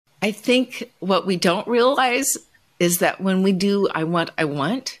I think what we don't realize is that when we do I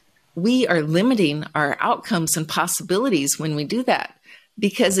want, we are limiting our outcomes and possibilities when we do that,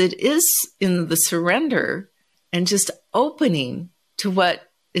 because it is in the surrender and just opening to what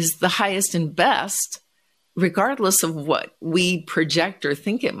is the highest and best, regardless of what we project or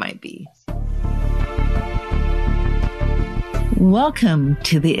think it might be. Welcome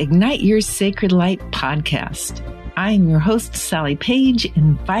to the Ignite Your Sacred Light podcast. I'm your host, Sally Page,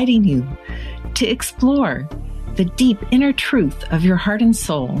 inviting you to explore the deep inner truth of your heart and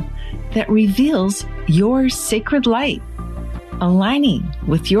soul that reveals your sacred light. Aligning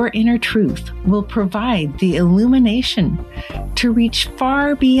with your inner truth will provide the illumination to reach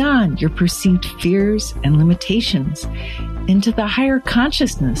far beyond your perceived fears and limitations into the higher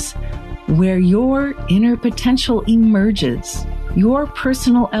consciousness where your inner potential emerges. Your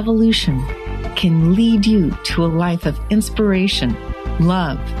personal evolution can lead you to a life of inspiration,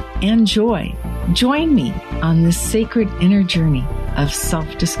 love, and joy. Join me on this sacred inner journey of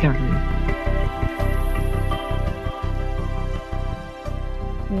self-discovery.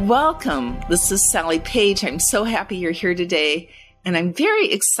 Welcome. This is Sally Page. I'm so happy you're here today, and I'm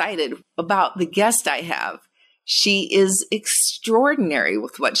very excited about the guest I have. She is extraordinary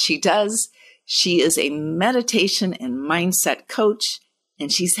with what she does. She is a meditation and mindset coach,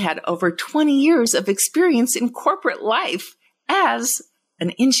 and she's had over 20 years of experience in corporate life as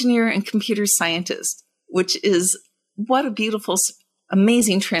an engineer and computer scientist, which is what a beautiful,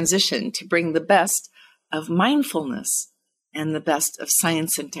 amazing transition to bring the best of mindfulness and the best of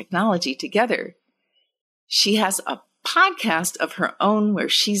science and technology together. She has a podcast of her own where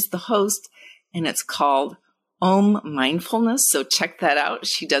she's the host, and it's called Om Mindfulness. So check that out.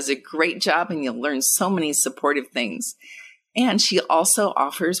 She does a great job, and you'll learn so many supportive things. And she also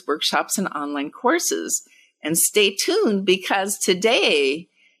offers workshops and online courses. And stay tuned, because today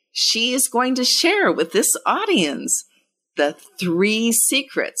she is going to share with this audience the 3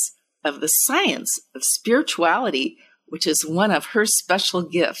 secrets of the science of spirituality, which is one of her special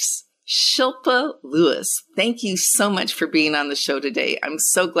gifts. Shilpa Lewis, thank you so much for being on the show today. I'm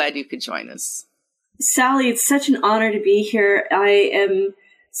so glad you could join us. Sally, it's such an honor to be here. I am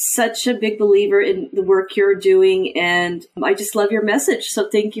such a big believer in the work you're doing, and I just love your message. So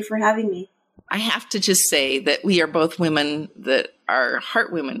thank you for having me. I have to just say that we are both women that are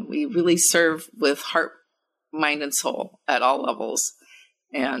heart women. We really serve with heart, mind, and soul at all levels.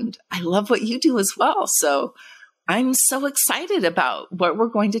 And I love what you do as well. So I'm so excited about what we're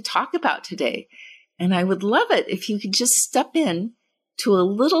going to talk about today. And I would love it if you could just step in to a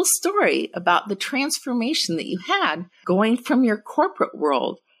little story about the transformation that you had going from your corporate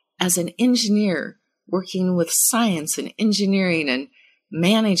world as an engineer, working with science and engineering and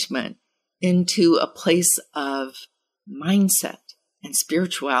management, into a place of mindset and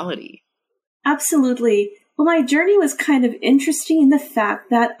spirituality. Absolutely. Well, my journey was kind of interesting in the fact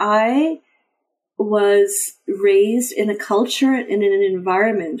that I was raised in a culture and in an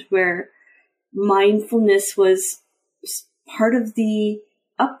environment where mindfulness was part of the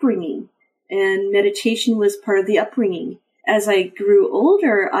upbringing, and meditation was part of the upbringing. As I grew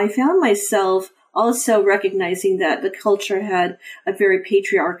older, I found myself also recognizing that the culture had a very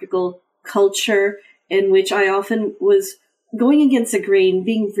patriarchal culture in which I often was going against the grain,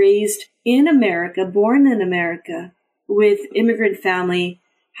 being raised in America, born in America, with immigrant family.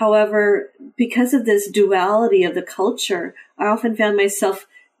 However, because of this duality of the culture, I often found myself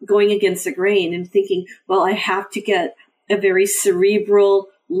going against the grain and thinking, well, I have to get a very cerebral,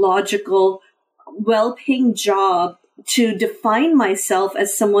 logical, well-paying job to define myself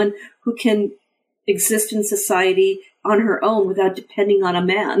as someone who can exist in society on her own without depending on a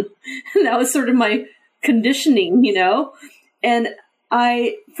man. And that was sort of my conditioning, And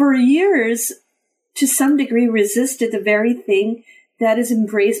I, for years, to some degree, resisted the very thing that is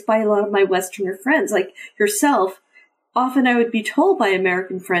embraced by a lot of my Westerner friends, like yourself. Often I would be told by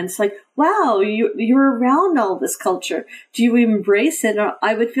American friends, like, wow, you're around all this culture. Do you embrace it? Or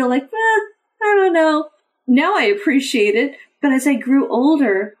I would feel like, I don't know. Now I appreciate it. But as I grew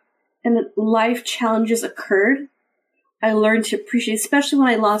older and life challenges occurred, I learned to appreciate, especially when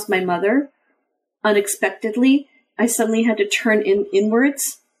I lost my mother unexpectedly. I suddenly had to turn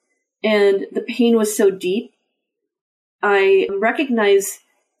inwards, and the pain was so deep. I recognized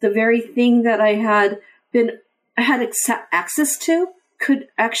the very thing that I had access to could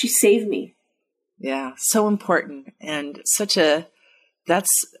actually save me. Yeah, so important. And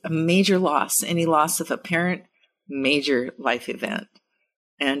that's a major loss. Any loss of a parent, major life event.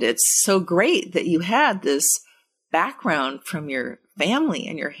 And it's so great that you had this background from your family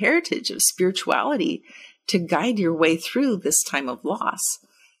and your heritage of spirituality to guide your way through this time of loss.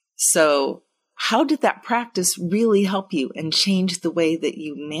 So how did that practice really help you and change the way that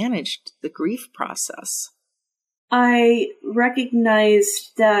you managed the grief process? I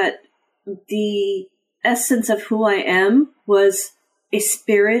recognized that the essence of who I am was a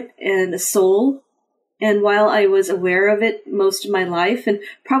spirit and a soul. And while I was aware of it most of my life, and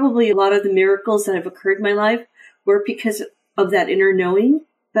probably a lot of the miracles that have occurred in my life were because of that inner knowing.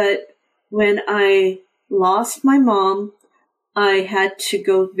 But when I lost my mom, I had to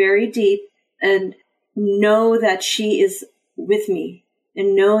go very deep and know that she is with me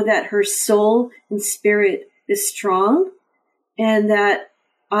and know that her soul and spirit is strong and that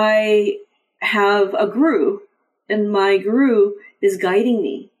I have a guru and my guru is guiding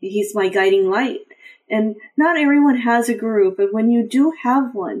me. He's my guiding light. And not everyone has a guru, but when you do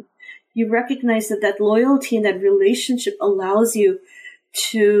have one, you recognize that that loyalty and that relationship allows you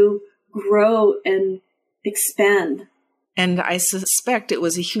to grow and expand. And I suspect it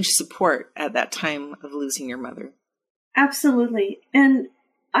was a huge support at that time of losing your mother. Absolutely. And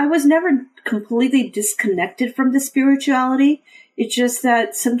I was never completely disconnected from the spirituality. It's just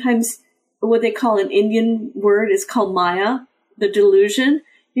that sometimes what they call an Indian word is called Maya, the delusion.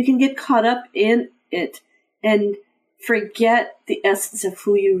 You can get caught up in it and forget the essence of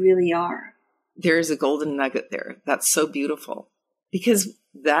who you really are. There is a golden nugget there. That's so beautiful. Because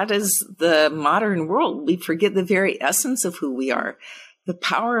that is the modern world. We forget the very essence of who we are, the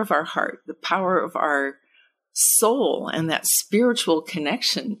power of our heart, the power of our soul, and that spiritual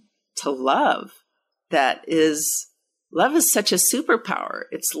connection to love. Love is such a superpower.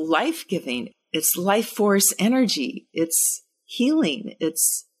 It's life-giving. It's life force energy. It's healing.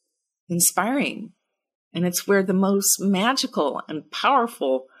 It's inspiring. And it's where the most magical and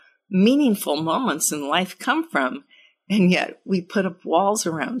powerful, meaningful moments in life come from. And yet we put up walls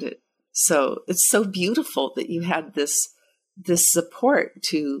around it. So it's so beautiful that you had this support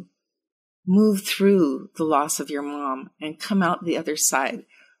to move through the loss of your mom and come out the other side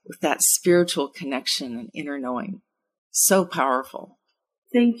with that spiritual connection and inner knowing. So powerful.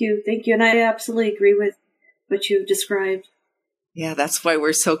 Thank you. Thank you. And I absolutely agree with what you've described. Yeah, that's why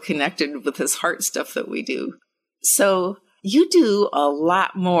we're so connected with this heart stuff that we do. So you do a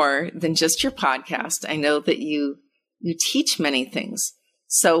lot more than just your podcast. I know that you teach many things.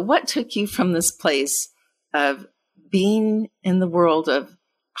 So what took you from this place of being in the world of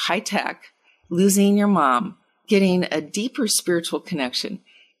high tech, losing your mom, getting a deeper spiritual connection?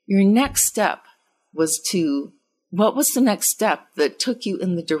 Your next step what was the next step that took you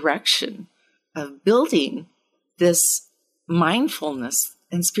in the direction of building this mindfulness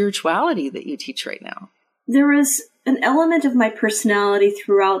and spirituality that you teach right now? There is an element of my personality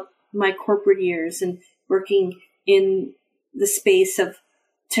throughout my corporate years and working in the space of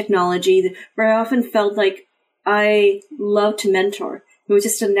technology where I often felt like I love to mentor. It was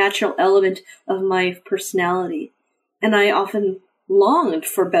just a natural element of my personality. And I often longed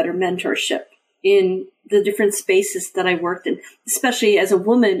for better mentorship in the different spaces that I worked in, especially as a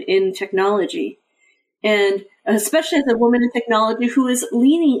woman in technology. And especially as a woman in technology who is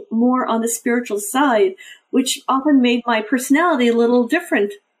leaning more on the spiritual side, which often made my personality a little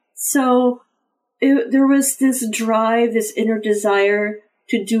different. So there was this drive, this inner desire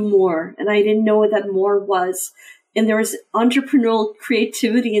to do more. And I didn't know what that more was. And there was entrepreneurial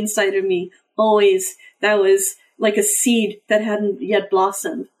creativity inside of me always. That was like a seed that hadn't yet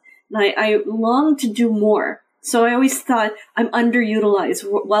blossomed. And I longed to do more. So I always thought I'm underutilized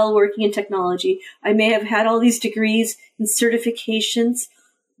while working in technology. I may have had all these degrees and certifications,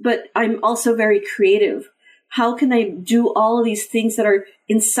 but I'm also very creative. How can I do all of these things that are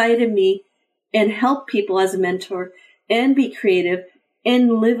inside of me and help people as a mentor and be creative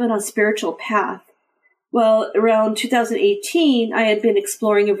and live on a spiritual path? Well, around 2018, I had been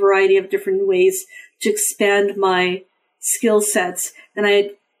exploring a variety of different ways to expand my skill sets, and I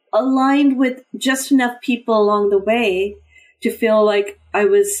had aligned with just enough people along the way to feel like I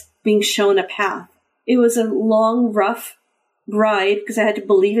was being shown a path. It was a long, rough ride because I had to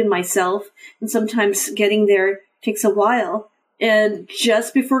believe in myself, and sometimes getting there takes a while. And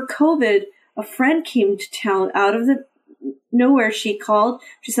just before COVID, a friend came to town out of the nowhere. She called.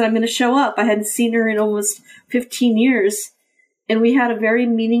 She said, I'm going to show up. I hadn't seen her in almost 15 years. And we had a very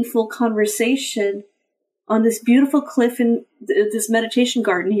meaningful conversation on this beautiful cliff in this meditation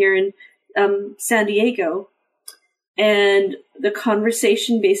garden here in San Diego. And the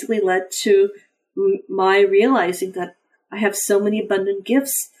conversation basically led to my realizing that I have so many abundant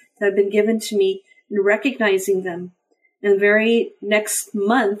gifts that have been given to me and recognizing them. And the very next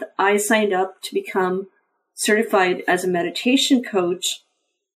month, I signed up to become certified as a meditation coach.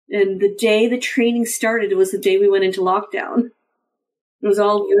 And the day the training started was the day we went into lockdown. It was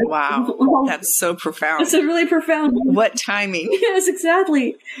all really, wow. That's so profound. It's a really profound. What timing? Yes,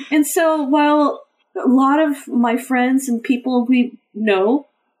 exactly. And so while a lot of my friends and people we know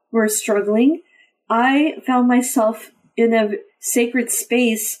were struggling, I found myself in a sacred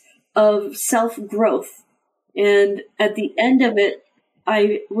space of self-growth. And at the end of it,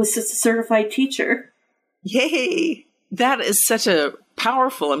 I was a certified teacher. Yay! That is such a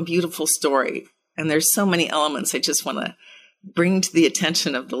powerful and beautiful story. And there's so many elements I just want to bring to the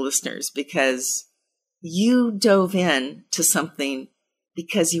attention of the listeners, because you dove in to something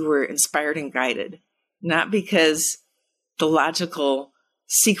because you were inspired and guided, not because the logical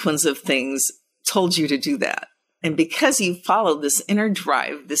sequence of things told you to do that. And because you followed this inner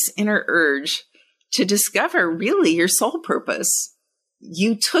drive, this inner urge to discover really your soul purpose,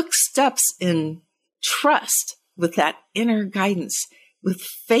 you took steps in trust with that inner guidance, with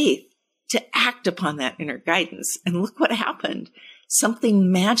faith to act upon that inner guidance. And look what happened.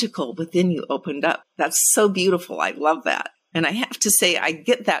 Something magical within you opened up. That's so beautiful. I love that. And I have to say, I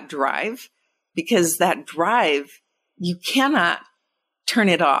get that drive, because that drive, you cannot turn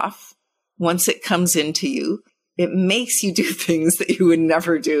it off once it comes into you. It makes you do things that you would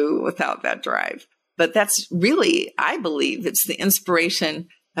never do without that drive. But that's really, I believe, it's the inspiration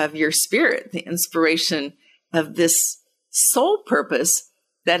of your spirit, the inspiration of this soul purpose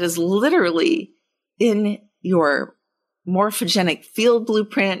that is literally in your morphogenic field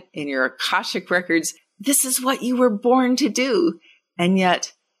blueprint, in your Akashic records. This is what you were born to do. And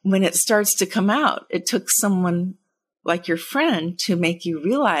yet, when it starts to come out, it took someone like your friend to make you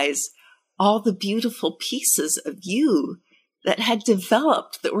realize all the beautiful pieces of you that had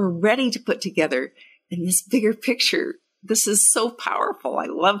developed, that were ready to put together in this bigger picture. This is so powerful. I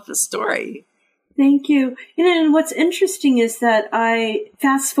love the story. Thank you. And what's interesting is that I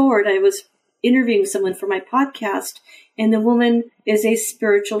was interviewing someone for my podcast, and the woman is a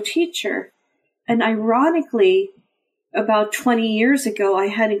spiritual teacher. And ironically, about 20 years ago, I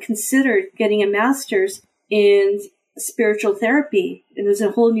hadn't considered getting a master's in spiritual therapy. And it was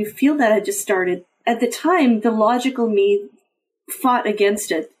a whole new field that had just started. At the time, the logical me fought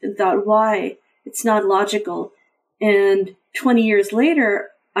against it and thought, why? It's not logical. And 20 years later,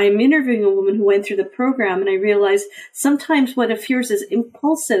 I'm interviewing a woman who went through the program, and I realized sometimes what appears as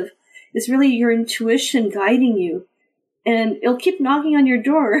impulsive is really your intuition guiding you. And it'll keep knocking on your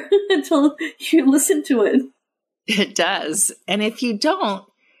door until you listen to it. It does. And if you don't,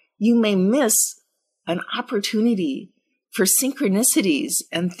 you may miss an opportunity for synchronicities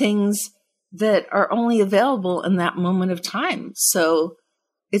and things that are only available in that moment of time. So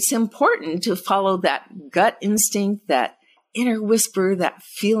it's important to follow that gut instinct, that inner whisper, that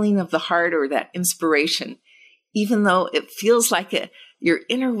feeling of the heart, or that inspiration, even though it feels like your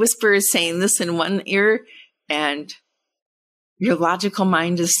inner whisper is saying this in one ear and your logical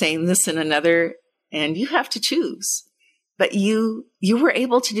mind is saying this in another, and you have to choose. But you were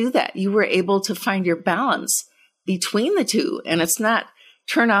able to do that. You were able to find your balance between the two. And it's not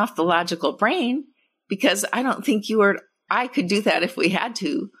turn off the logical brain, because I don't think I could do that if we had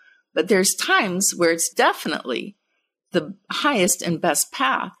to. But there's times where it's definitely the highest and best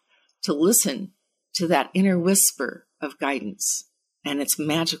path to listen to that inner whisper of guidance. And it's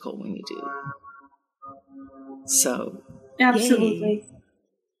magical when you do. So, absolutely. Yay.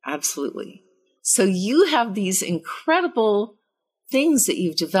 Absolutely. So you have these incredible things that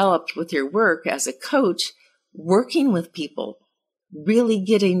you've developed with your work as a coach, working with people, really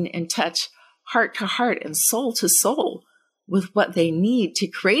getting in touch heart to heart and soul to soul with what they need to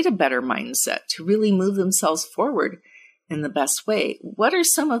create a better mindset, to really move themselves forward in the best way. What are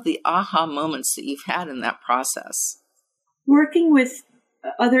some of the aha moments that you've had in that process? Working with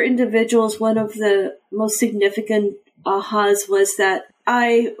other individuals, one of the most significant ahas was that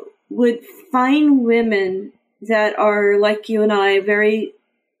I would find women that are like you and I, very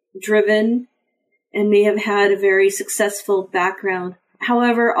driven and may have had a very successful background.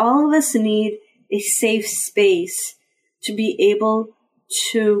 However, all of us need a safe space to be able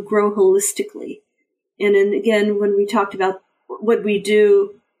to grow holistically. And then again, when we talked about what we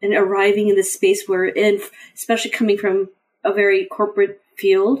do and arriving in the space we're in, especially coming from a very corporate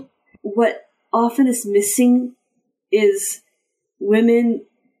field, what often is missing is women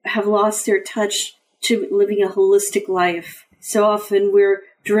have lost their touch to living a holistic life. So often we're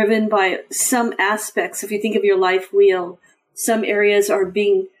driven by some aspects. If you think of your life wheel, some areas are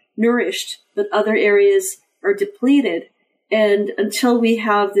being nourished, but other areas are depleted. And until we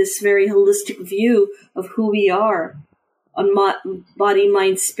have this very holistic view of who we are, on body,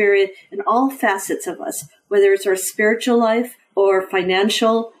 mind, spirit, and all facets of us, whether it's our spiritual life or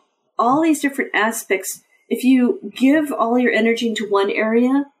financial, all these different aspects, if you give all your energy into one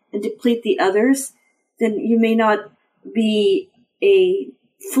area and deplete the others, then you may not be a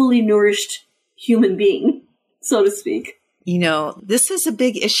fully nourished human being, so to speak. This is a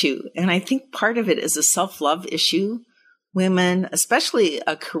big issue, and I think part of it is a self-love issue. Women, especially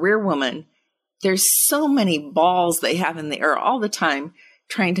a career woman, there's so many balls they have in the air all the time,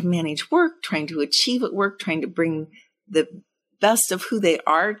 trying to manage work, trying to achieve at work, trying to bring the best of who they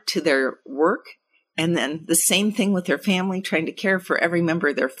are to their work. And then the same thing with their family, trying to care for every member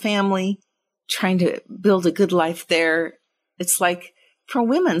of their family, trying to build a good life there. It's like for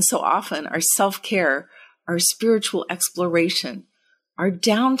women, so often our self-care, our spiritual exploration, our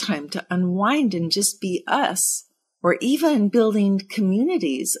downtime to unwind and just be us, or even building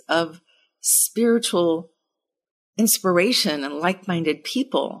communities of spiritual inspiration and like-minded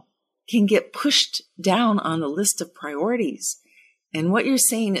people can get pushed down on the list of priorities. And what you're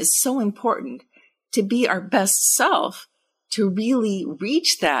saying is so important, to be our best self, to really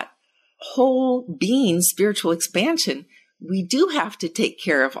reach that whole being spiritual expansion. We do have to take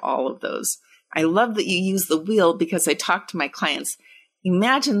care of all of those. I love that you use the wheel, because I talk to my clients.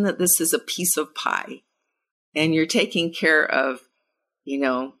 Imagine that this is a piece of pie and you're taking care of,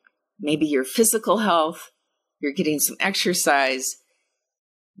 maybe your physical health, you're getting some exercise,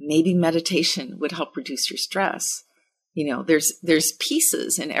 maybe meditation would help reduce your stress. There's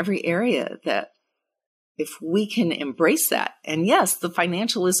pieces in every area that if we can embrace that, and yes, the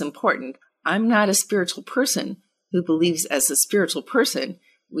financial is important. I'm not a spiritual person who believes as a spiritual person,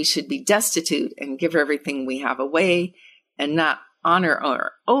 we should be destitute and give everything we have away and not honor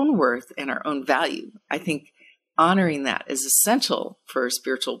our own worth and our own value. I think honoring that is essential for a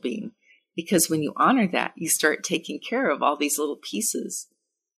spiritual being, because when you honor that, you start taking care of all these little pieces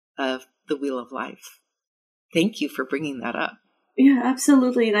of the wheel of life. Thank you for bringing that up. Yeah,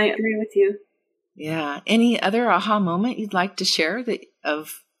 absolutely. And I agree with you. Yeah. Any other aha moment you'd like to share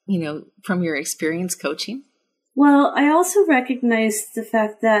from your experience coaching? Well, I also recognize the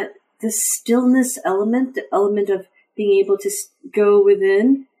fact that the stillness element, the element of being able to go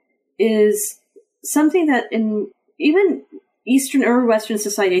within, is something that in even Eastern or Western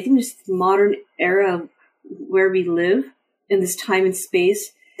society, I think this modern era where we live in this time and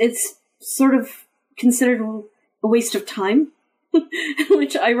space, it's sort of considered a waste of time,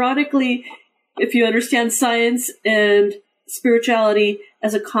 which ironically, if you understand science and spirituality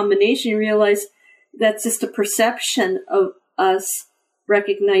as a combination, you realize that's just a perception of us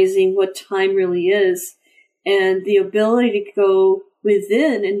recognizing what time really is. And the ability to go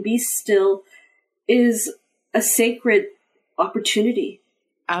within and be still is a sacred opportunity.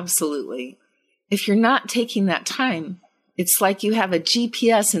 Absolutely. If you're not taking that time, it's like you have a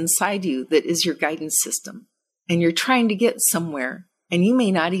GPS inside you that is your guidance system, and you're trying to get somewhere, and you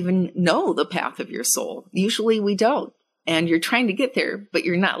may not even know the path of your soul. Usually we don't. And you're trying to get there, but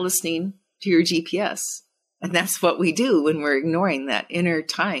you're not listening to your GPS. And that's what we do when we're ignoring that inner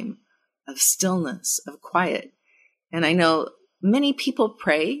time of stillness, of quiet. And I know many people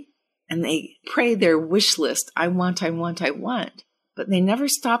pray, and they pray their wish list. I want, I want, I want. But they never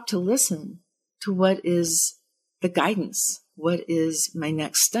stop to listen to what is the guidance. What is my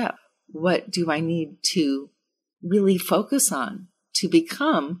next step? What do I need to really focus on to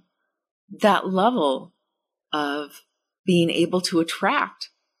become that level of being able to attract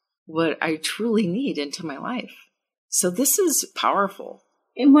what I truly need into my life? So this is powerful.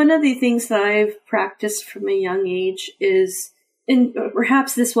 And one of the things that I've practiced from a young age is, and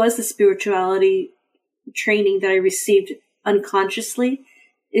perhaps this was the spirituality training that I received unconsciously,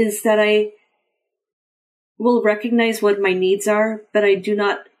 is that I will recognize what my needs are, but I do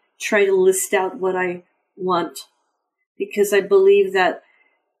not try to list out what I want, because I believe that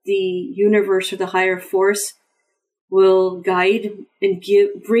the universe or the higher force will guide and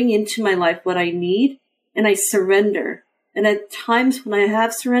bring into my life what I need, and I surrender. And at times when I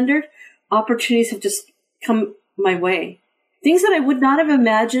have surrendered, opportunities have just come my way. Things that I would not have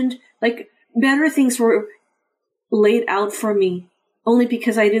imagined, like better things were laid out for me, only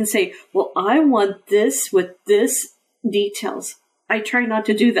because I didn't say, well, I want this with this details. I try not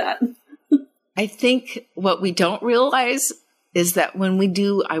to do that. I think what we don't realize is that when we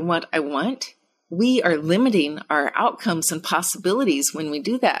do I want, we are limiting our outcomes and possibilities when we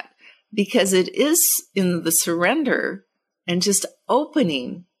do that, because it is in the surrender and just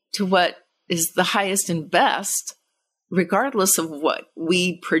opening to what is the highest and best, regardless of what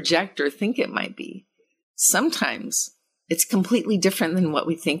we project or think it might be. Sometimes it's completely different than what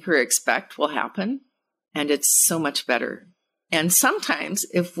we think or expect will happen, and it's so much better. And sometimes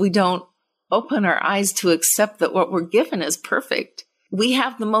if we don't open our eyes to accept that what we're given is perfect, we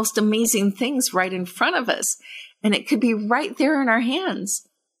have the most amazing things right in front of us, and it could be right there in our hands.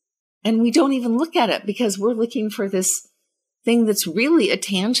 And we don't even look at it because we're looking for this thing that's really a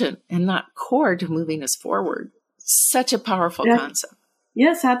tangent and not core to moving us forward. Such a powerful concept.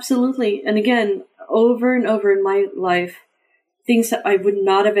 Yes, absolutely. And again, over and over in my life, things that I would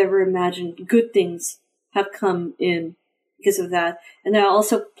not have ever imagined, good things, have come in because of that. And that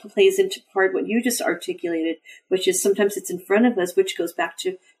also plays into part what you just articulated, which is sometimes it's in front of us, which goes back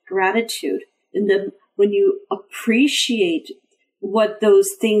to gratitude. And then when you appreciate what those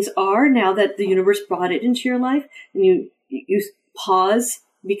things are now that the universe brought it into your life, and you pause,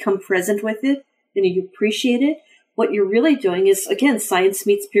 become present with it, and you appreciate it, what you're really doing is, again, science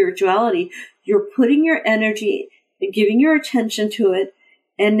meets spirituality. You're putting your energy and giving your attention to it.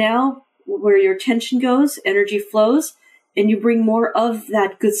 And now where your attention goes, energy flows, and you bring more of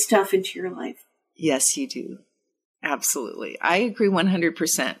that good stuff into your life. Yes, you do. Absolutely. I agree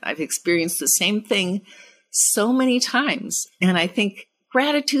 100%. I've experienced the same thing so many times. And I think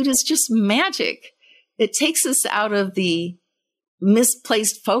gratitude is just magic. It takes us out of the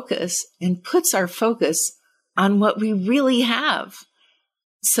misplaced focus and puts our focus on what we really have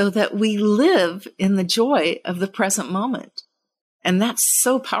so that we live in the joy of the present moment. And that's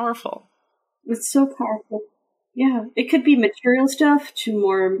so powerful. It's so powerful. Yeah. It could be material stuff to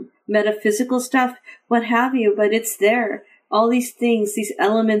more metaphysical stuff, what have you, but it's there. All these things, these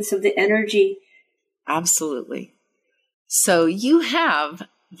elements of the energy. Absolutely. So you have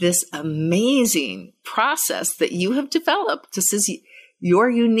this amazing process that you have developed. This is your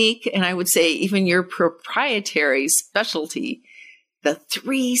unique, and I would say even your proprietary specialty, the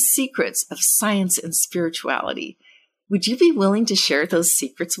 3 secrets of science and spirituality. Would you be willing to share those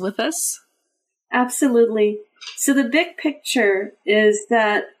secrets with us? Absolutely. So the big picture is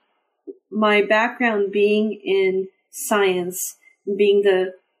that my background being in science, being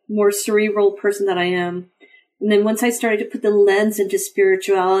the more cerebral person that I am, and then once I started to put the lens into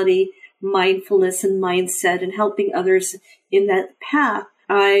spirituality, mindfulness and mindset and helping others in that path,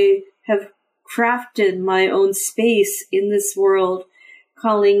 I have crafted my own space in this world,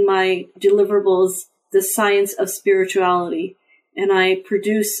 calling my deliverables the science of spirituality. And I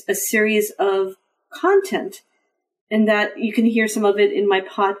produce a series of content, and that you can hear some of it in my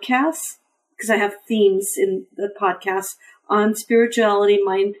podcasts, because I have themes in the podcast on spirituality,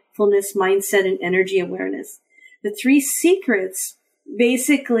 mindfulness, mindset, and energy awareness. The 3 secrets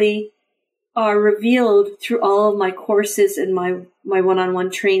basically are revealed through all of my courses and my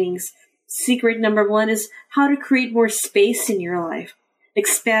one-on-one trainings. Secret number 1 is how to create more space in your life,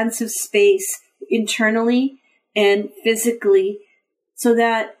 expansive space internally and physically, so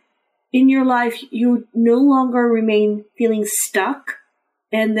that in your life you no longer remain feeling stuck,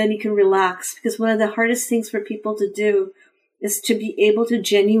 and then you can relax. Because one of the hardest things for people to do is to be able to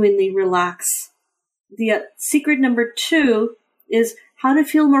genuinely relax. The secret number 2 is how to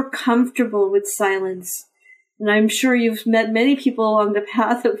feel more comfortable with silence. And I'm sure you've met many people along the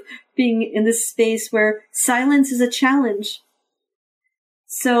path of being in this space where silence is a challenge.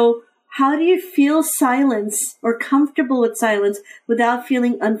 So how do you feel silence or comfortable with silence without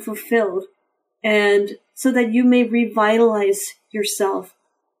feeling unfulfilled? And so that you may revitalize yourself,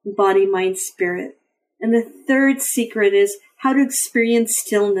 body, mind, spirit. And the 3rd secret is how to experience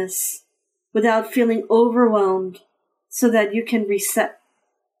stillness without feeling overwhelmed, so that you can reset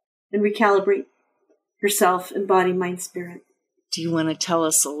and recalibrate yourself in body, mind, spirit. Do you want to tell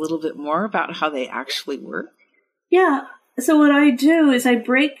us a little bit more about how they actually work? Yeah. So what I do is I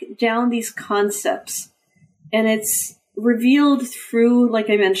break down these concepts, and it's revealed through, like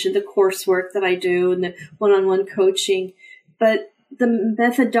I mentioned, the coursework that I do and the one-on-one coaching. But the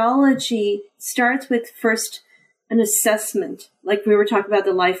methodology starts with first an assessment, like we were talking about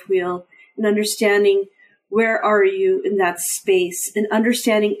the life wheel, and understanding where are you in that space and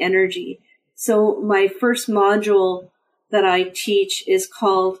understanding energy. So my first module that I teach is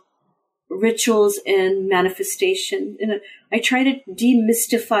called Rituals and Manifestation. And I try to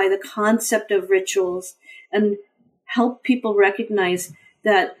demystify the concept of rituals and help people recognize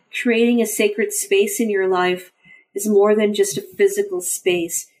that creating a sacred space in your life is more than just a physical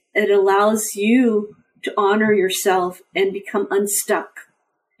space. It allows you to honor yourself and become unstuck.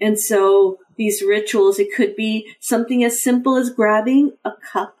 And so these rituals, it could be something as simple as grabbing a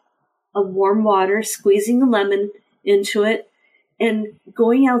cup of warm water, squeezing a lemon into it, and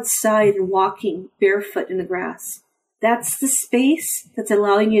going outside and walking barefoot in the grass. That's the space that's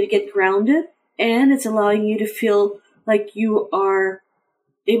allowing you to get grounded, and it's allowing you to feel like you are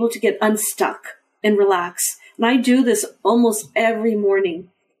able to get unstuck and relax. And I do this almost every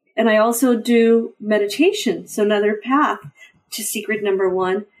morning. And I also do meditation, so another path to secret number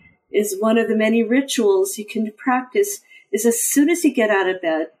one is one of the many rituals you can practice is as soon as you get out of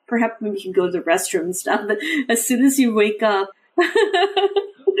bed, perhaps maybe you can go to the restroom and stuff, but as soon as you wake up,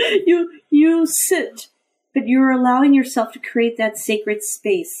 you sit, but you're allowing yourself to create that sacred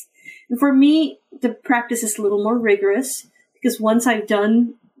space. And for me, the practice is a little more rigorous because once I've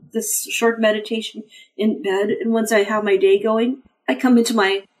done this short meditation in bed and once I have my day going, I come into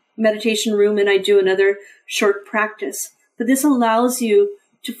my meditation room and I do another short practice. But this allows you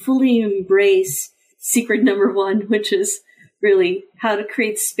to fully embrace secret number one, which is really how to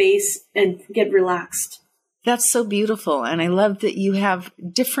create space and get relaxed. That's so beautiful. And I love that you have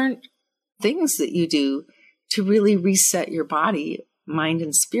different things that you do to really reset your body, mind,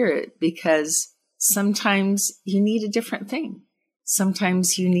 and spirit, because sometimes you need a different thing.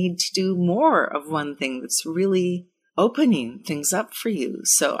 Sometimes you need to do more of one thing that's really opening things up for you.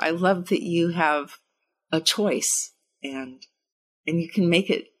 So I love that you have a choice and you can make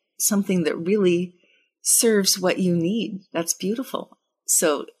it something that really serves what you need. That's beautiful.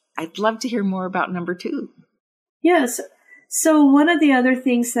 So I'd love to hear more about number two. Yes. So one of the other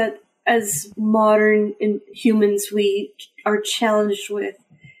things that as modern humans we are challenged with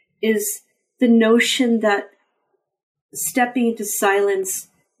is the notion that stepping into silence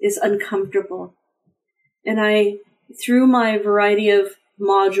is uncomfortable. And through my variety of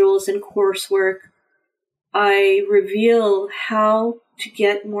modules and coursework, I reveal how to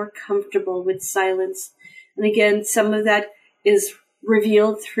get more comfortable with silence. And again, some of that is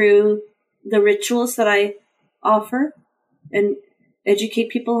revealed through the rituals that I offer and educate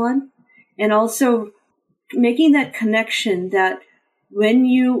people on, and also making that connection that when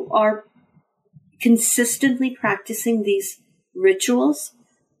you are consistently practicing these rituals,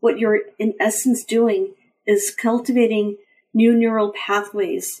 what you're in essence doing is cultivating new neural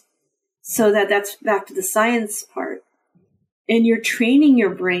pathways. So that's back to the science part. And you're training your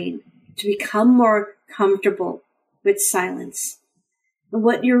brain to become more comfortable with silence. And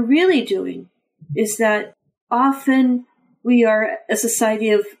what you're really doing is that often we are a society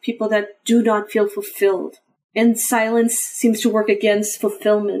of people that do not feel fulfilled. And silence seems to work against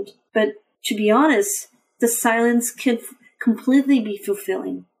fulfillment. But to be honest, the silence can completely be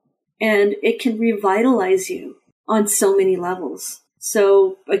fulfilling. And it can revitalize you on so many levels.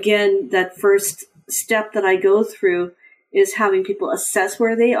 So again, that first step that I go through is having people assess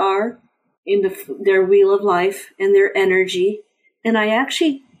where they are in their wheel of life and their energy. And I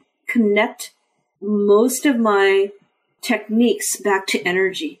actually connect most of my techniques back to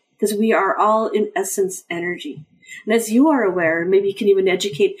energy because we are all in essence energy. And as you are aware, maybe you can even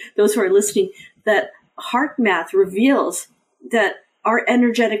educate those who are listening, that heart math reveals that our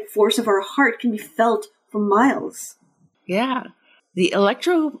energetic force of our heart can be felt for miles. Yeah. The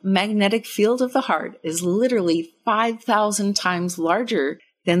electromagnetic field of the heart is literally 5,000 times larger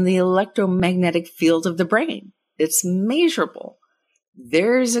than the electromagnetic field of the brain. It's measurable.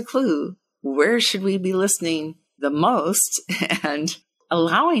 There's a clue. Where should we be listening the most and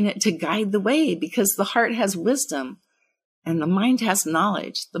allowing it to guide the way? Because the heart has wisdom and the mind has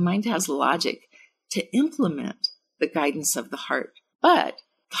knowledge. The mind has logic to implement the guidance of the heart. But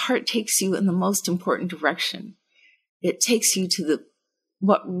the heart takes you in the most important direction. It takes you to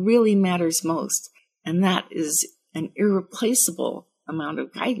what really matters most, and that is an irreplaceable amount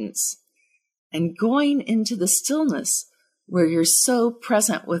of guidance. And going into the stillness where you're so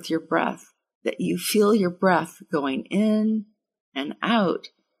present with your breath that you feel your breath going in and out,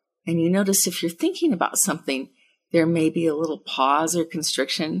 and you notice if you're thinking about something, there may be a little pause or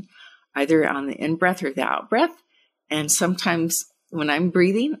constriction, either on the in-breath or the out-breath. And sometimes when I'm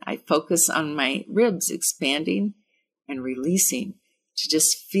breathing, I focus on my ribs expanding and releasing to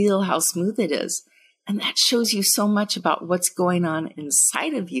just feel how smooth it is. And that shows you so much about what's going on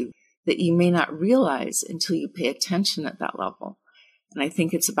inside of you that you may not realize until you pay attention at that level. And I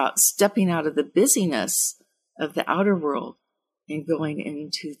think it's about stepping out of the busyness of the outer world and going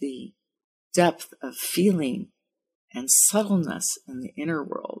into the depth of feeling and subtleness in the inner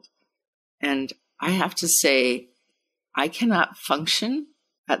world. And I have to say, I cannot function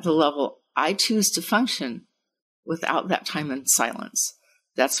at the level I choose to function without that time in silence.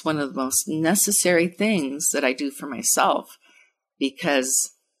 That's one of the most necessary things that I do for myself,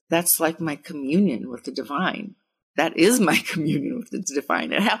 because that's like my communion with the divine. That is my communion with the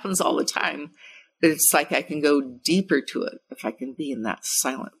divine. It happens all the time, but it's like I can go deeper to it if I can be in that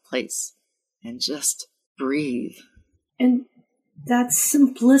silent place and just breathe. And that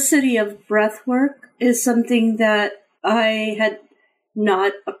simplicity of breath work is something that I had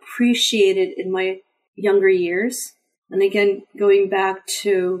not appreciated in my younger years. And again, going back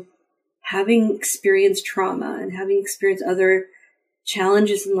to having experienced trauma and having experienced other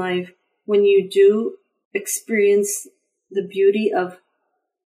challenges in life, when you do experience the beauty of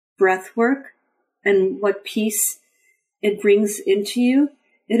breath work and what peace it brings into you,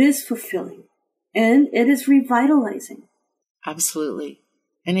 it is fulfilling and it is revitalizing. Absolutely.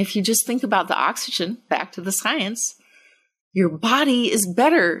 And if you just think about the oxygen, back to the science, your body is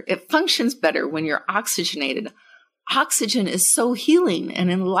better. It functions better when you're oxygenated. Oxygen is so healing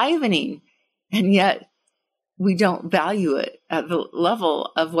and enlivening, and yet we don't value it at the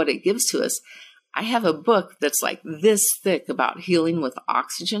level of what it gives to us. I have a book that's like this thick about healing with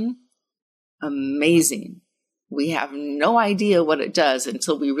oxygen. Amazing. We have no idea what it does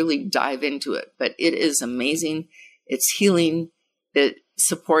until we really dive into it, but it is amazing. It's healing. It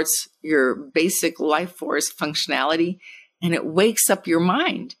supports your basic life force functionality, and it wakes up your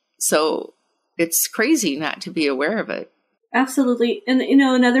mind. So it's crazy not to be aware of it. Absolutely. And,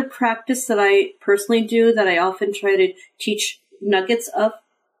 another practice that I personally do that I often try to teach nuggets of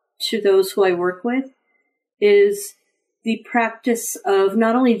to those who I work with is the practice of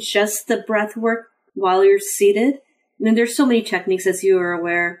not only just the breath work while you're seated. And there's so many techniques, as you are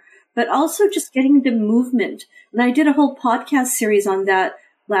aware, but also just getting the movement. And I did a whole podcast series on that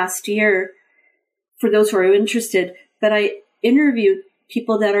last year for those who are interested, but I interviewed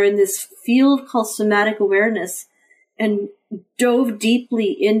people that are in this field called somatic awareness and dove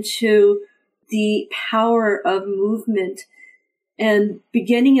deeply into the power of movement. And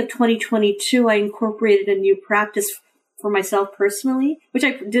beginning of 2022, I incorporated a new practice for myself personally, which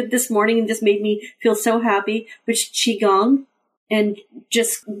I did this morning and just made me feel so happy, which is Qigong, and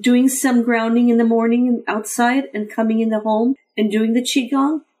just doing some grounding in the morning and outside and coming in the home and doing the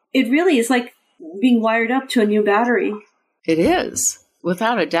Qigong. It really is like being wired up to a new battery. It is,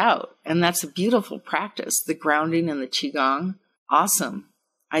 without a doubt. And that's a beautiful practice, the grounding and the Qigong. Awesome.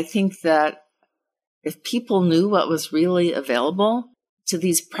 I think that if people knew what was really available to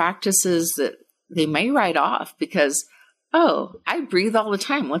these practices, that they may write off because, oh, I breathe all the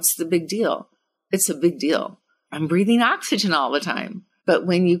time. What's the big deal? It's a big deal. I'm breathing oxygen all the time. But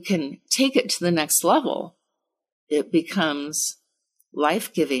when you can take it to the next level, it becomes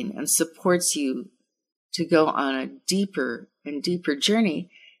life-giving and supports you to go on a deeper and deeper journey.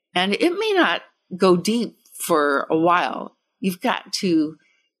 And it may not go deep for a while. You've got to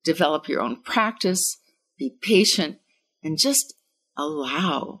develop your own practice, be patient, and just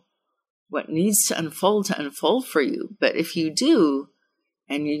allow what needs to unfold for you. But if you do,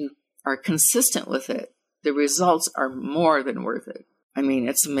 and you are consistent with it, the results are more than worth it. I mean,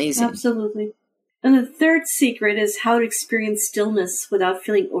 it's amazing. Absolutely. And the third secret is how to experience stillness without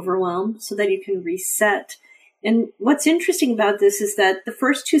feeling overwhelmed so that you can reset. And what's interesting about this is that the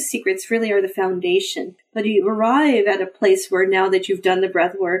first two secrets really are the foundation. But you arrive at a place where now that you've done the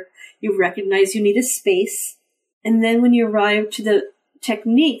breath work, you recognize you need a space. And then when you arrive to the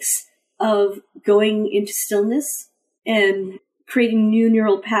techniques of going into stillness and creating new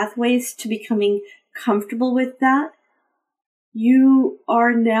neural pathways to becoming comfortable with that, you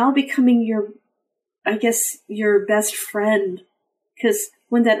are now becoming your best friend. Because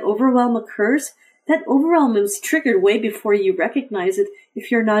when that overwhelm occurs, that overwhelm is triggered way before you recognize it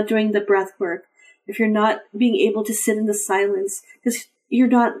if you're not doing the breath work, if you're not being able to sit in the silence, because you're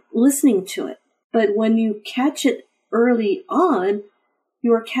not listening to it. But when you catch it early on,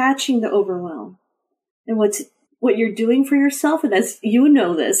 you are catching the overwhelm. And what you're doing for yourself, and as you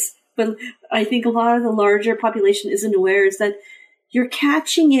know this, but I think a lot of the larger population isn't aware, is that you're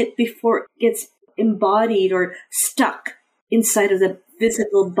catching it before it gets embodied or stuck inside of the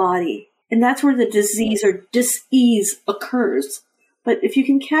physical body. And that's where the disease or dis-ease occurs. But if you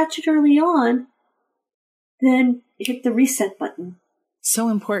can catch it early on, then hit the reset button. So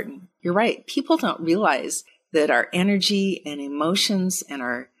important. You're right. People don't realize that our energy and emotions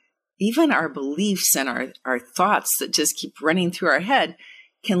and even our beliefs and our thoughts that just keep running through our head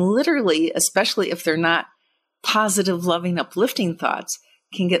can literally, especially if they're not positive, loving, uplifting thoughts,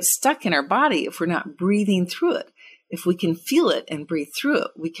 can get stuck in our body if we're not breathing through it. If we can feel it and breathe through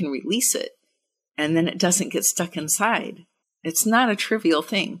it, we can release it. And then it doesn't get stuck inside. It's not a trivial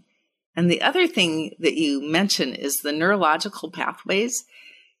thing. And the other thing that you mentioned is the neurological pathways.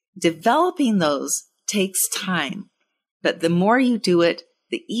 Developing those takes time. But the more you do it,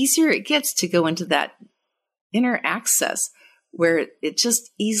 the easier it gets to go into that inner access where it just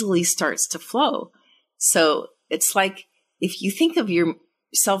easily starts to flow. So it's like if you think of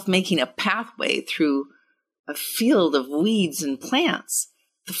yourself making a pathway through a field of weeds and plants,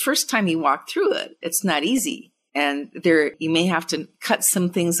 the first time you walk through it, it's not easy. And you may have to cut some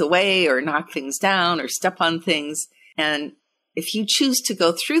things away or knock things down or step on things. And if you choose to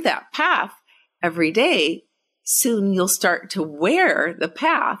go through that path every day, soon you'll start to wear the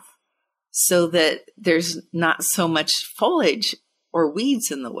path so that there's not so much foliage or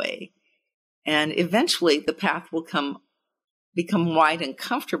weeds in the way. And eventually the path will become wide and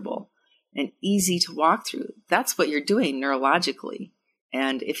comfortable and easy to walk through. That's what you're doing neurologically.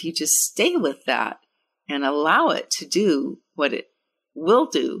 And if you just stay with that and allow it to do what it will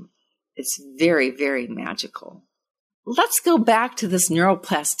do, it's very, very magical. Let's go back to this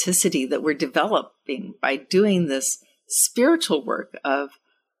neuroplasticity that we're developing by doing this spiritual work of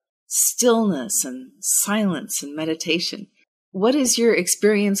stillness and silence and meditation. What is your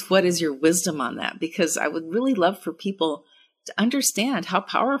experience? What is your wisdom on that? Because I would really love for people to understand how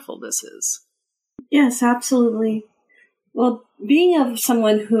powerful this is. Yes, absolutely. Well, being of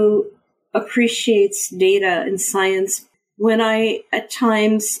someone who appreciates data and science, when I at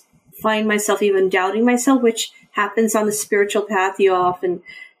times find myself even doubting myself, which happens on the spiritual path, you often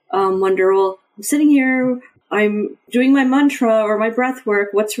wonder, well, I'm sitting here, I'm doing my mantra or my breath work.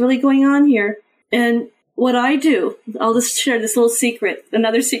 What's really going on here? And what I do, I'll just share this little secret.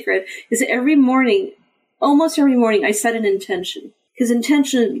 Another secret is every morning, almost every morning, I set an intention. Because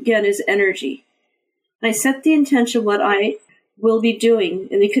intention, again, is energy. And I set the intention what I will be doing.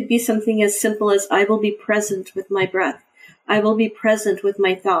 And it could be something as simple as I will be present with my breath. I will be present with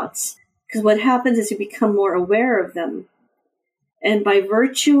my thoughts. Because what happens is you become more aware of them. And by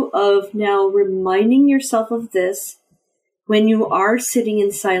virtue of now reminding yourself of this, when you are sitting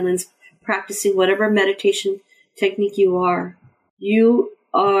in silence, practicing whatever meditation technique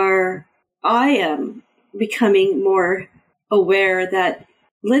I am becoming more aware that,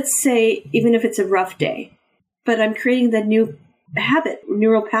 let's say, even if it's a rough day, but I'm creating that new habit,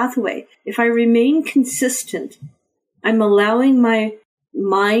 neural pathway. If I remain consistent, I'm allowing my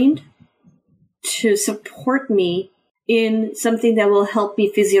mind to support me in something that will help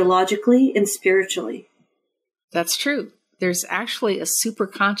me physiologically and spiritually. That's true. There's actually a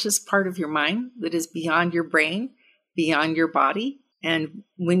superconscious part of your mind that is beyond your brain, beyond your body. And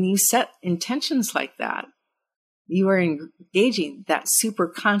when you set intentions like that, you are engaging that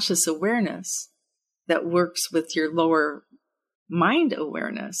superconscious awareness that works with your lower mind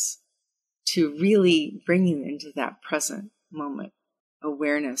awareness to really bring you into that present moment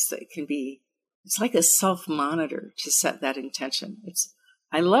awareness that can be, it's like a self-monitor to set that intention.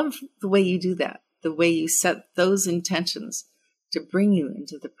 I love the way you do that, the way you set those intentions to bring you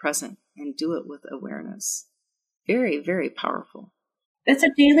into the present and do it with awareness. Very, very powerful. It's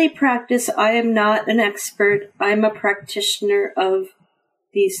a daily practice. I am not an expert. I'm a practitioner of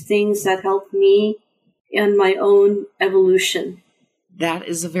these things that help me in my own evolution. That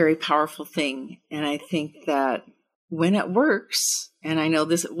is a very powerful thing. And I think that when it works, and I know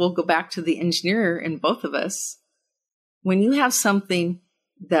this, we'll go back to the engineer in both of us, when you have something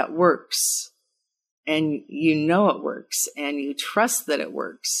that works and you know it works and you trust that it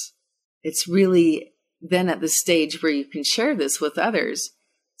works, it's really then at the stage where you can share this with others.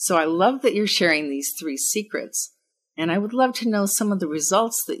 So I love that you're sharing these 3 secrets. And I would love to know some of the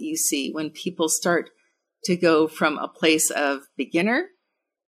results that you see when people start to go from a place of beginner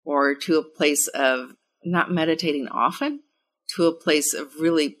or to a place of not meditating often to a place of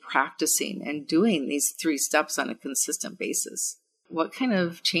really practicing and doing these 3 steps on a consistent basis. What kind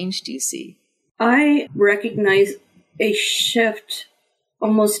of change do you see? I recognize a shift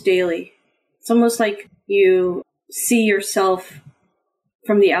almost daily. It's almost like you see yourself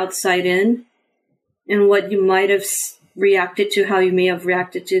from the outside in and what you might have reacted to, how you may have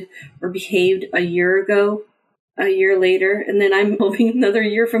reacted to or behaved a year ago, a year later. And then I'm hoping another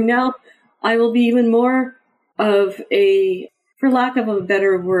year from now, I will be even more of a, for lack of a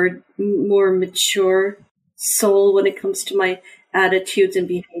better word, more mature soul when it comes to my attitudes and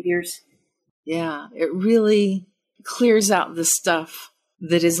behaviors. Yeah, it really clears out the stuff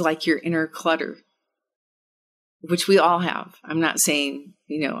that is like your inner clutter, which we all have. I'm not saying,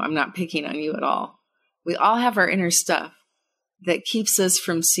 I'm not picking on you at all. We all have our inner stuff that keeps us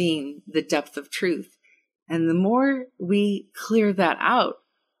from seeing the depth of truth. And the more we clear that out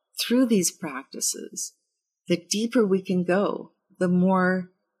through these practices, the deeper we can go, the more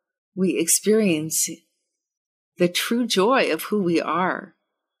we experience the true joy of who we are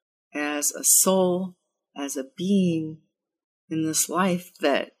as a soul, as a being in this life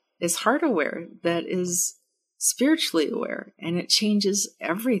that is heart aware, that is spiritually aware, and it changes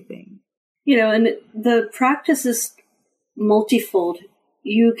everything. And the practice is multifold.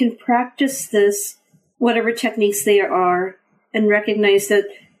 You can practice this, whatever techniques they are, and recognize that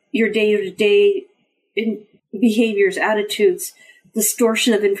your day-to-day behaviors, attitudes,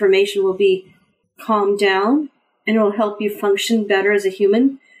 distortion of information will be calmed down and it'll help you function better as a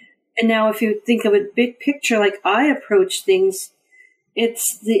human. And now if you think of a big picture, like I approach things,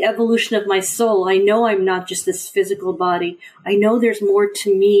 it's the evolution of my soul. I know I'm not just this physical body. I know there's more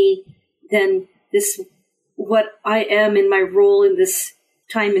to me than this, what I am in my role in this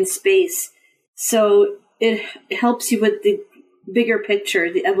time and space. So it helps you with the bigger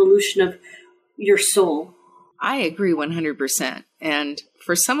picture, the evolution of your soul. I agree 100%. And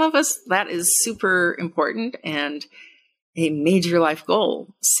for some of us, that is super important and a major life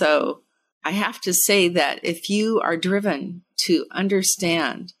goal. So I have to say that if you are driven to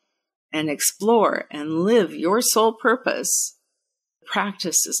understand and explore and live your soul purpose,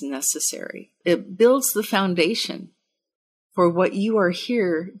 practice is necessary. It builds the foundation for what you are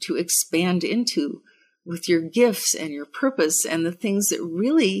here to expand into with your gifts and your purpose and the things that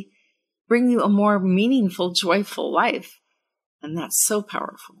really bring you a more meaningful, joyful life. And that's so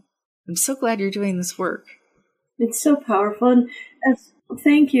powerful. I'm so glad you're doing this work. It's so powerful. And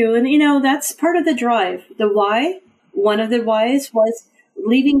thank you. And, that's part of the drive. The why, one of the whys was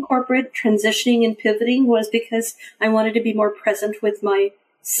leaving corporate, transitioning and pivoting was because I wanted to be more present with my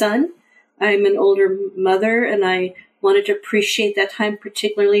son. I'm an older mother and I wanted to appreciate that time,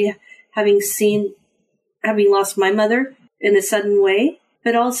 particularly having lost my mother in a sudden way,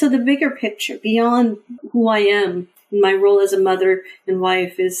 but also the bigger picture beyond who I am. My role as a mother and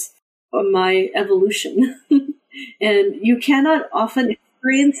wife is my evolution. And you cannot often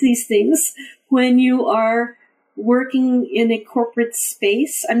experience these things when you are working in a corporate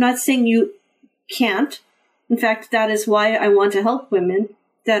space. I'm not saying you can't. In fact, that is why I want to help women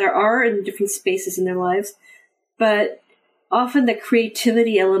that are in different spaces in their lives. But often the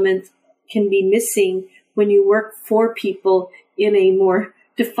creativity element can be missing when you work for people in a more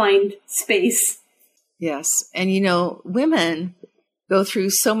defined space. Yes. And women go through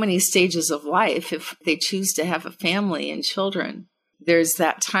so many stages of life if they choose to have a family and children. There's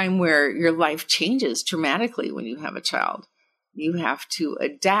that time where your life changes dramatically when you have a child. You have to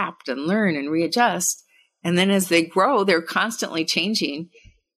adapt and learn and readjust. And then as they grow, they're constantly changing.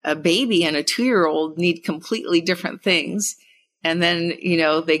 A baby and a 2-year-old need completely different things. And then,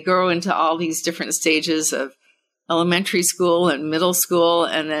 they grow into all these different stages of elementary school and middle school.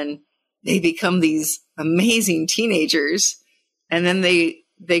 And then they become these amazing teenagers. And then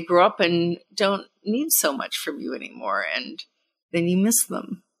they grow up and don't need so much from you anymore. And then you miss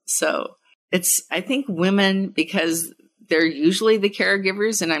them. So I think women, because they're usually the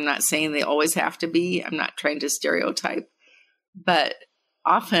caregivers, and I'm not saying they always have to be, I'm not trying to stereotype, but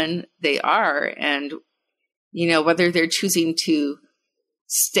often they are. And, whether they're choosing to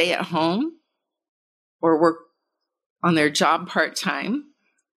stay at home or work on their job part-time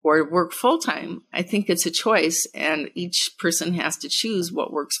or work full-time, I think it's a choice, and each person has to choose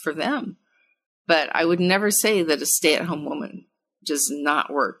what works for them. But I would never say that a stay-at-home woman does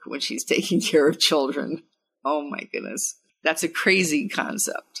not work when she's taking care of children. Oh my goodness. That's a crazy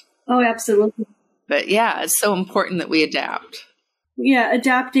concept. Oh, absolutely. But yeah, it's so important that we adapt. Yeah,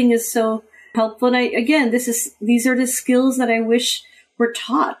 adapting is so helpful. And these are the skills that I wish were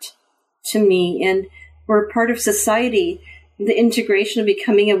taught to me and were part of society. The integration of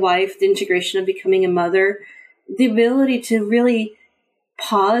becoming a wife, the integration of becoming a mother, the ability to really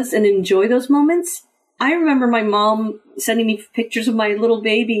pause and enjoy those moments. I remember my mom sending me pictures of my little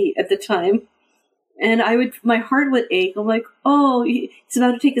baby at the time, and my heart would ache. I'm like, oh, he's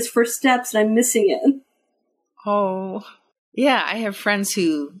about to take his first steps and I'm missing it. Oh, yeah. I have friends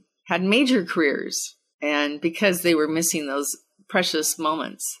who had major careers, and because they were missing those precious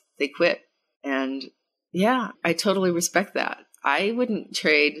moments, they quit. And yeah, I totally respect that. I wouldn't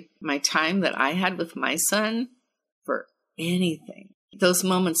trade my time that I had with my son for anything. Those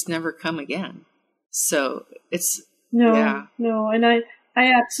moments never come again. So No. And I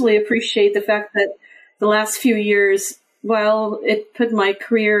absolutely appreciate the fact that the last few years, while it put my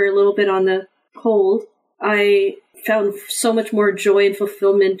career a little bit on the hold, I found so much more joy and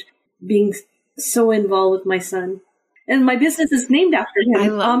fulfillment being so involved with my son. And my business is named after him. I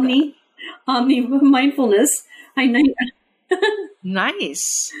love Omni Mindfulness.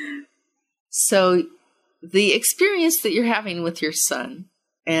 Nice. So the experience that you're having with your son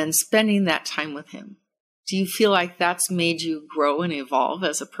and spending that time with him, do you feel like that's made you grow and evolve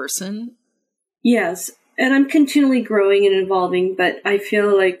as a person? Yes. And I'm continually growing and evolving, but I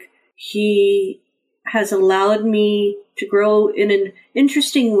feel like he has allowed me to grow in an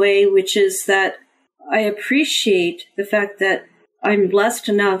interesting way, which is that I appreciate the fact that I'm blessed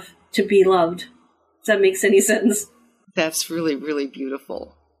enough to be loved. If that makes any sense. That's really, really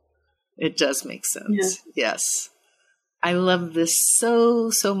beautiful. It does make sense. Yeah. Yes. I love this so,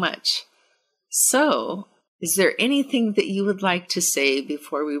 so much. So Is there anything that you would like to say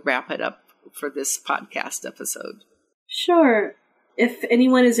before we wrap it up for this podcast episode? Sure. If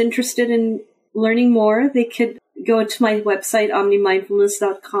anyone is interested in learning more, they could go to my website,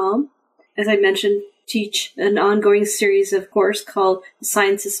 omnimindfulness.com. As I mentioned, teach an ongoing series of course called The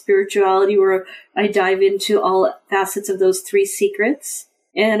Science of Spirituality, where I dive into all facets of those 3 secrets.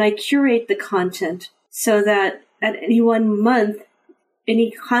 And I curate the content so that at any one month,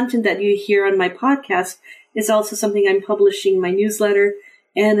 any content that you hear on my podcast is also something I'm publishing in my newsletter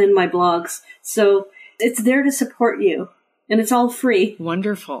and in my blogs. So it's there to support you, and it's all free.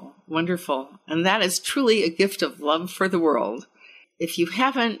 Wonderful, wonderful. And that is truly a gift of love for the world. If you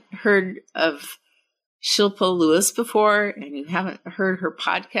haven't heard of Shilpa Lewis before and you haven't heard her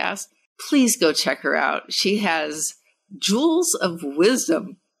podcast, please go check her out. She has jewels of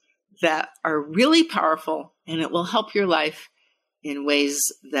wisdom that are really powerful, and it will help your life in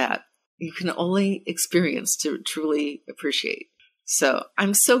ways that you can only experience to truly appreciate. So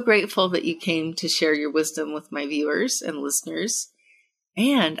I'm so grateful that you came to share your wisdom with my viewers and listeners.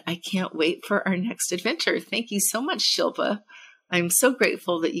 And I can't wait for our next adventure. Thank you so much, Shilpa. I'm so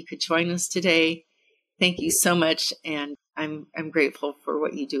grateful that you could join us today. Thank you so much. And I'm grateful for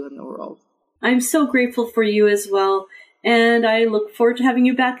what you do in the world. I'm so grateful for you as well. And I look forward to having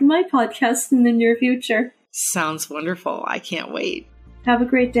you back in my podcast in the near future. Sounds wonderful. I can't wait. Have a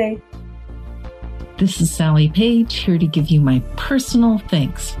great day. This is Sally Page, here to give you my personal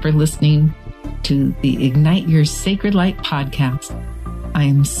thanks for listening to the Ignite Your Sacred Light podcast. I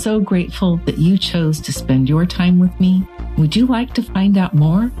am so grateful that you chose to spend your time with me. Would you like to find out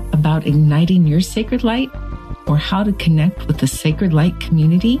more about igniting your sacred light or how to connect with the Sacred Light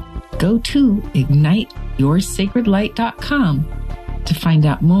community? Go to igniteyoursacredlight.com to find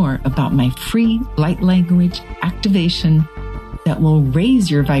out more about my free light language activation that will raise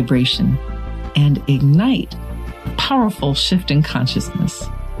your vibration and ignite a powerful shift in consciousness.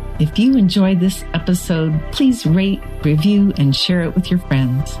 If you enjoyed this episode, please rate, review, and share it with your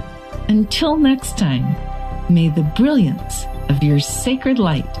friends. Until next time, may the brilliance of your sacred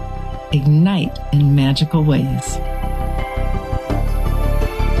light ignite in magical ways.